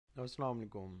Assalamu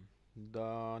alaikum.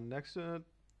 The next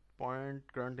point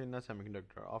current in a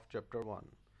semiconductor of chapter 1.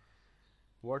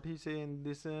 What he say in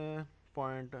this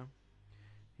point?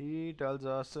 He tells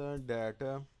us that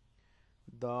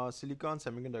the silicon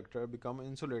semiconductor become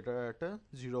insulator at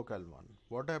 0 Kelvin.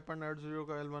 What happened at 0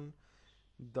 Kelvin?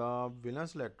 The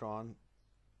valence electron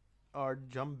are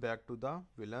jump back to the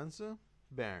valence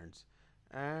bands,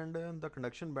 and the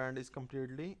conduction band is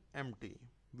completely empty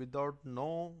without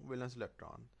no valence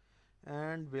electron,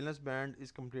 and valence band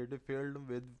is completely filled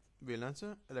with valence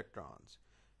electrons,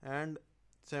 and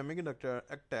semiconductor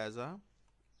act as a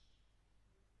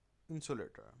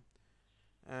insulator.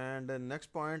 And the next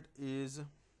point is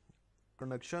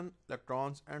conduction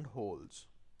electrons and holes.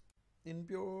 In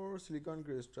pure silicon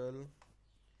crystal,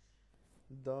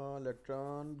 the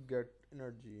electron get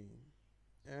energy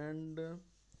and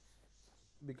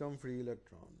become free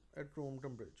electron at room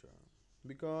temperature,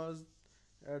 because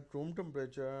at room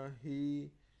temperature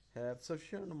he have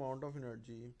sufficient amount of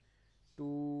energy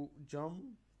to jump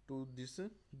to this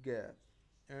gap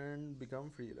and become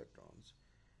free electrons.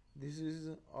 This is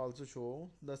also show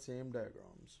the same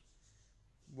diagrams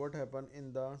what happen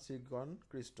in the silicon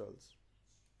crystals.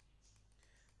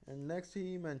 And next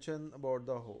he mentioned about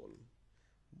the hole.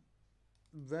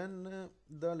 When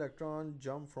the electron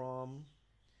jump from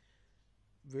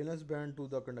valence band to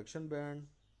the conduction band,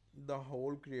 the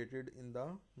hole created in the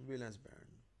valence band.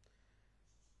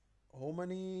 How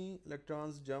many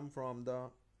electrons jump from the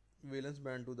valence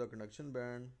band to the conduction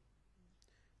band?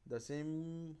 The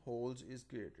same holes is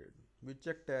created, which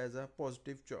act as a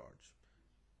positive charge.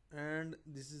 And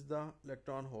this is the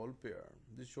electron hole pair.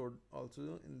 This showed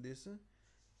also in this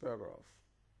paragraph.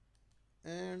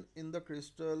 And in the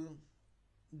crystal,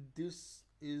 this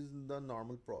is the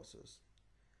normal process,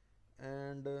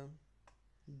 and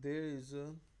there is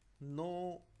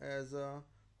no as a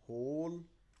whole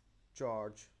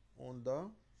charge on the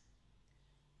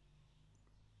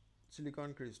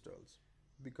silicon crystals,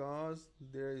 because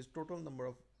there is total number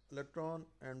of electron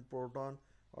and proton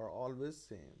are always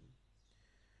same.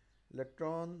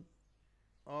 Electron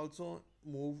also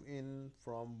move in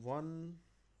from one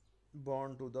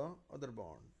bond to the other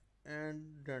bond, and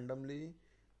randomly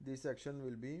this action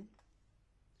will be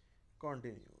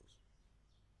continuous.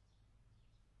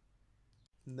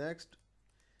 Next,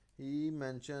 he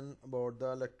mentioned about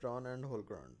the electron and hole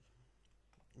current.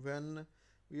 When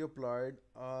we applied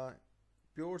a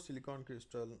pure silicon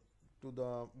crystal to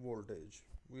the voltage,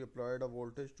 we applied a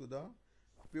voltage to the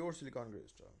pure silicon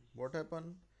crystal. What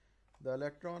happened? The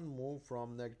electron moved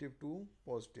from negative to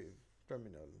positive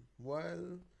terminal,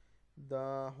 while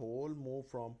the hole moved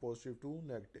from positive to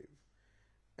negative.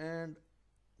 And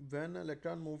when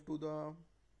electron move to the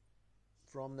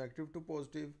from negative to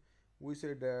positive, we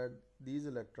say that these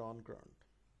electron current,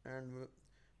 and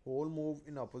hole move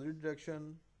in opposite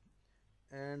direction,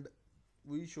 and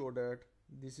we show that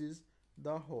this is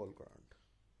the hole current.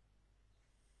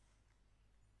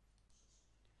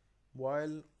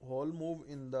 While hole move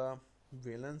in the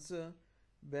valence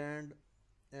band,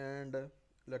 and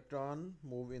electron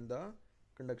move in the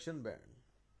conduction band,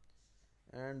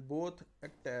 and both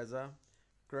act as a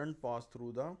current pass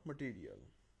through the material.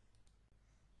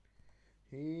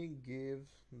 He gives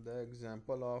the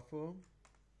example of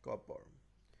copper.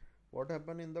 What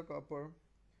happened in the copper?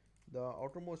 The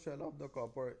outermost shell of the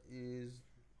copper is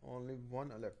only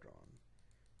one electron,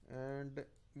 and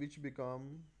which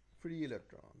become free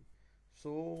electron.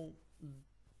 So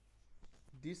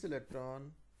this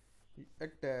electron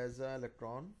act as an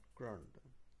electron current,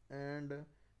 and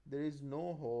there is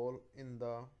no hole in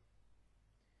the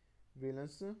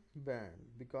valence band,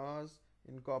 because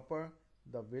in copper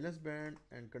the valence band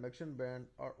and conduction band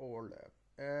are overlap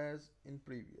as in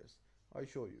previous. I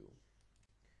show you.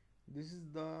 This is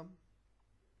the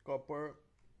copper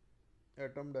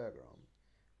atom diagram,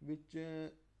 which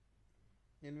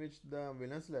in which the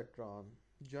valence electron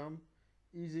jump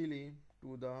easily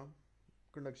to the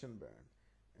conduction band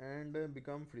and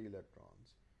become free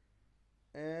electrons.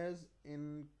 As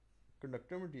in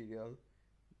conductor material,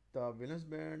 the valence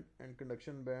band and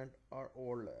conduction band are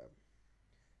overlap.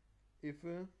 If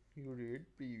you read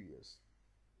previous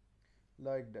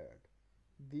like that,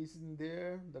 this in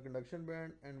there the conduction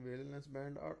band and valence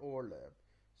band are overlap,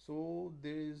 so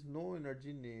there is no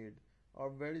energy need or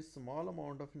very small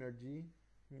amount of energy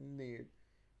need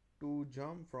to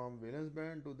jump from valence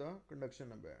band to the conduction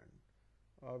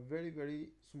band, very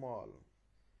small.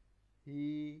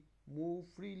 He move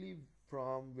freely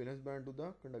from valence band to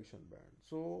the conduction band,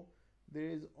 so there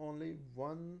is only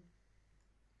one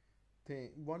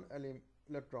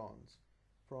electrons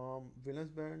from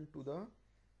valence band to the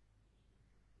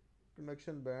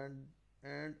conduction band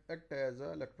and act as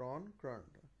a electron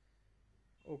current.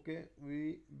 Okay,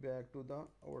 we back to the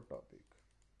our topic.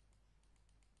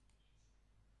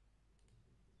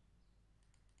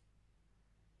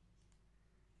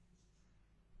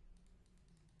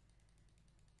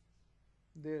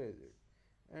 There is it,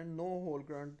 and no hole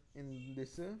current in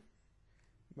this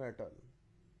metal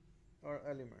or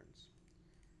elements.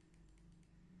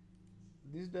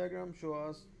 This diagram shows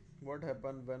us what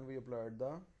happened when we applied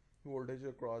the voltage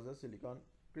across the silicon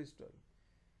crystal.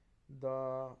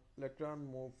 The electron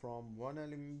move from one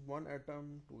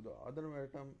atom to the other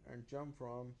atom and jump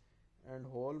from and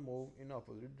hole move in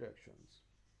opposite directions.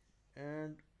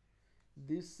 And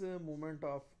this movement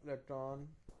of electron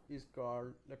is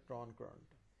called electron current.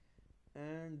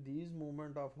 And this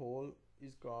movement of hole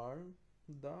is called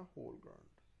the hole current.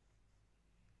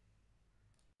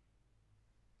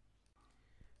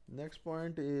 Next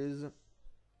point is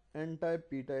n-type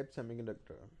p-type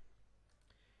semiconductor.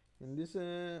 In this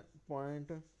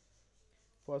point,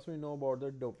 first we know about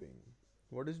the doping.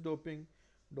 What is doping?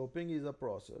 Doping is a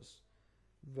process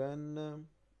when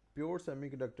pure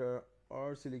semiconductor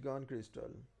or silicon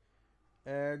crystal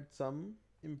add some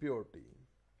impurity.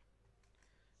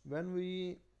 When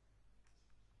we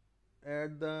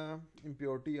add the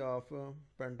impurity of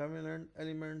pentavalent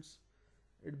elements,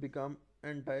 it become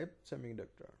n-type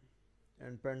semiconductor.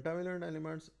 And pentavalent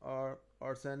elements are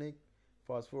arsenic,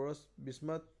 phosphorus,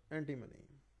 bismuth, antimony.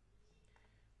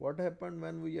 What happened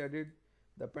when we added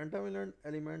the pentavalent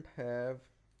element have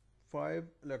 5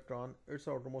 electron its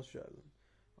outermost shell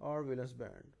or valence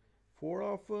band. 4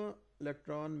 of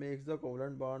electron makes the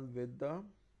covalent bond with the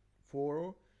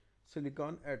 4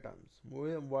 silicon atoms,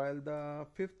 while the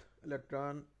 5th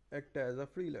electron act as a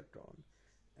free electron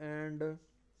and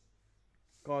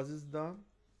causes the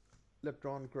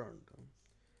electron current.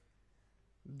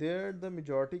 There the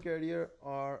majority carrier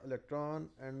are electron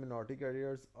and minority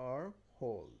carriers are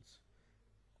holes.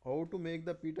 How to make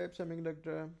the p-type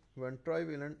semiconductor? When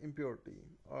trivalent impurity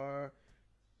or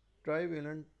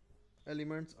trivalent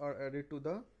elements are added to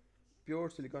the pure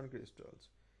silicon crystals,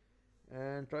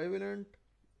 and trivalent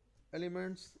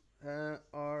elements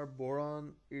are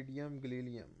boron, indium,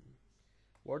 gallium.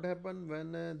 What happens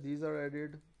when these are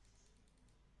added?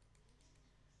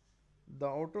 The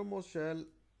outermost shell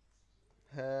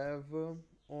have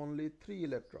only 3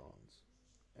 electrons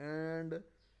and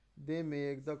they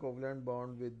make the covalent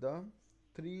bond with the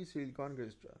 3 silicon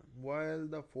crystal, while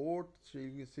the 4th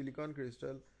silicon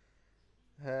crystal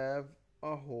have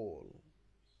a hole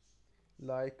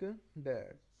like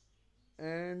that,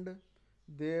 and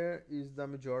there is the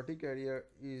majority carrier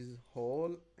is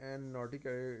hole and minority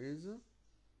carrier is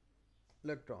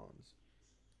electrons.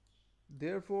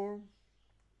 Therefore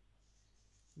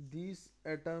this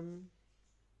atom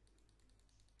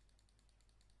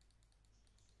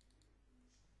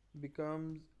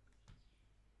becomes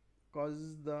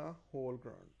causes the hole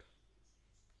current,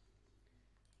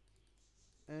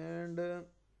 and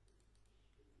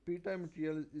p-type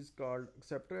material is called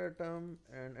acceptor atom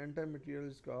and n-type material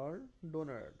is called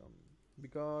donor atom.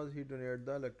 Because he donate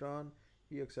the electron,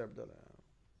 he accept the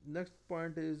next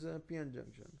point is p-n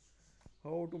junction.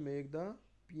 How to make the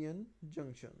p-n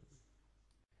junction?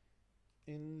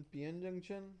 In p-n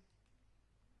junction,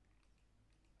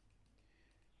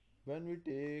 when we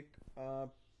take a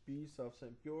piece of some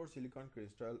pure silicon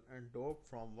crystal and dope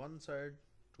from one side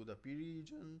to the p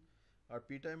region or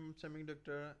p-type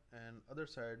semiconductor and other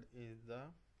side is the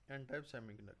n-type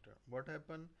semiconductor, what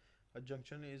happen? A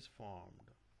junction is formed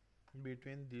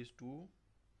between these two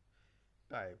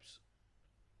types,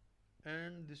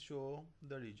 and this show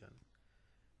the region.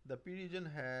 The p region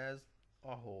has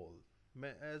a hole,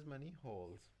 as many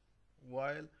holes,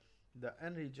 while the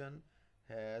n region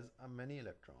has a many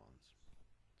electrons.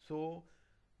 So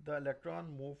the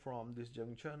electron move from this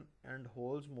junction and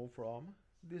holes move from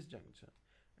this junction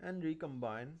and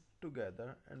recombine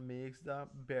together and makes the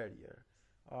barrier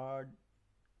or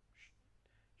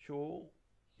show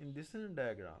in this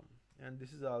diagram, and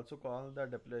this is also called the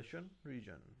depletion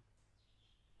region.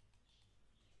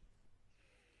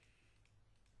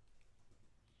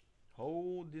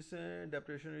 How this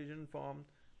depletion region form?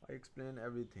 I explain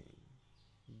everything.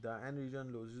 The n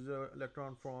region loses an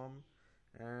electron form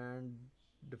and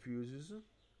diffuses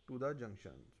to the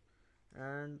junctions,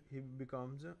 and he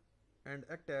becomes and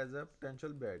act as a potential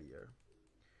barrier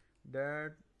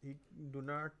that he do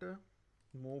not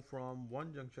move from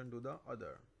one junction to the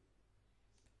other.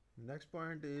 Next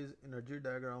point is energy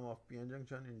diagram of p-n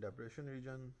junction in depletion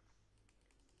region.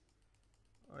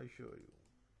 I show you.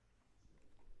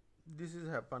 This is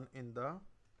happen in the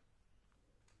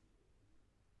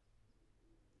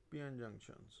PN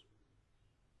junctions.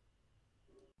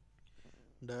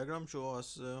 Diagram shows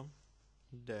us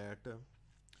that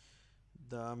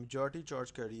the majority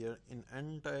charge carrier in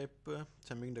N-type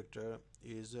semiconductor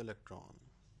is electron,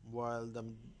 while the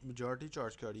majority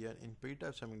charge carrier in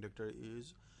P-type semiconductor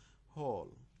is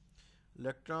hole.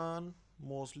 Electron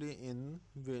mostly in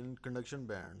conduction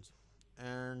bands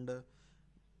and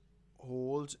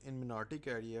holes in minority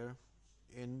carrier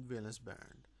in valence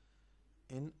band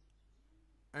in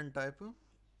N-type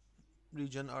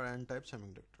region or N-type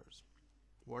semiconductors.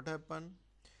 What happen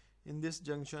in this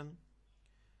junction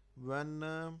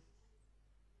when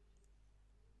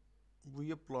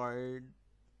we applied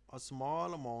a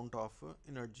small amount of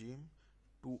energy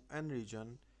to N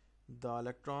region, the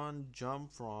electron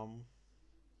jump from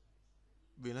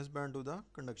valence band to the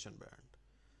conduction band.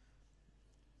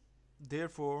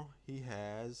 Therefore, he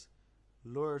has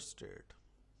lower state.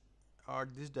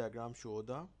 This diagram show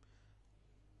the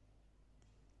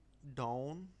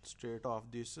down state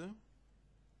of this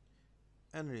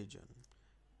N region,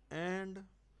 and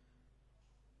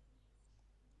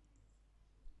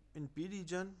in P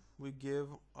region we give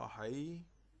a high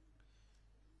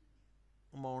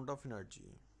amount of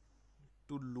energy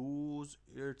to lose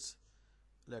its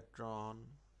electron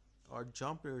or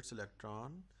jump its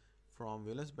electron from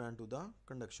valence band to the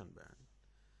conduction band.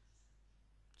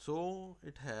 So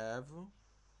it have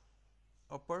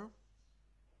upper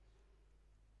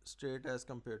state as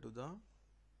compared to the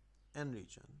N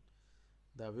region.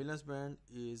 The valence band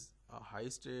is a high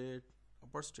state,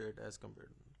 upper state as compared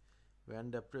to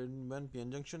when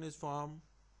PN junction is formed.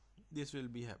 This will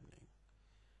be happening.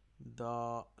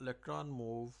 The electron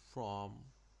move from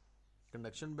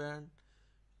conduction band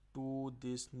to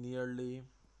this nearly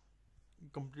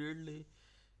completely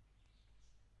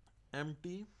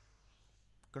empty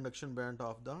conduction band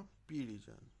of the P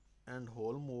region, and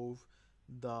hole move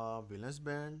the valence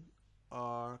band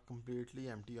are completely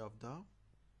empty of the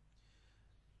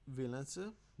valence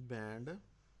band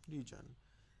region,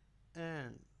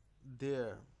 and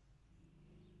there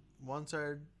one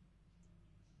side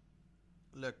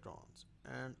electrons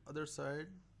and other side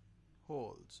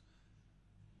holes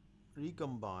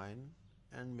recombine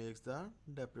and makes the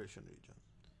depression region.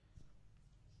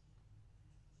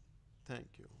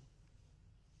 Thank you.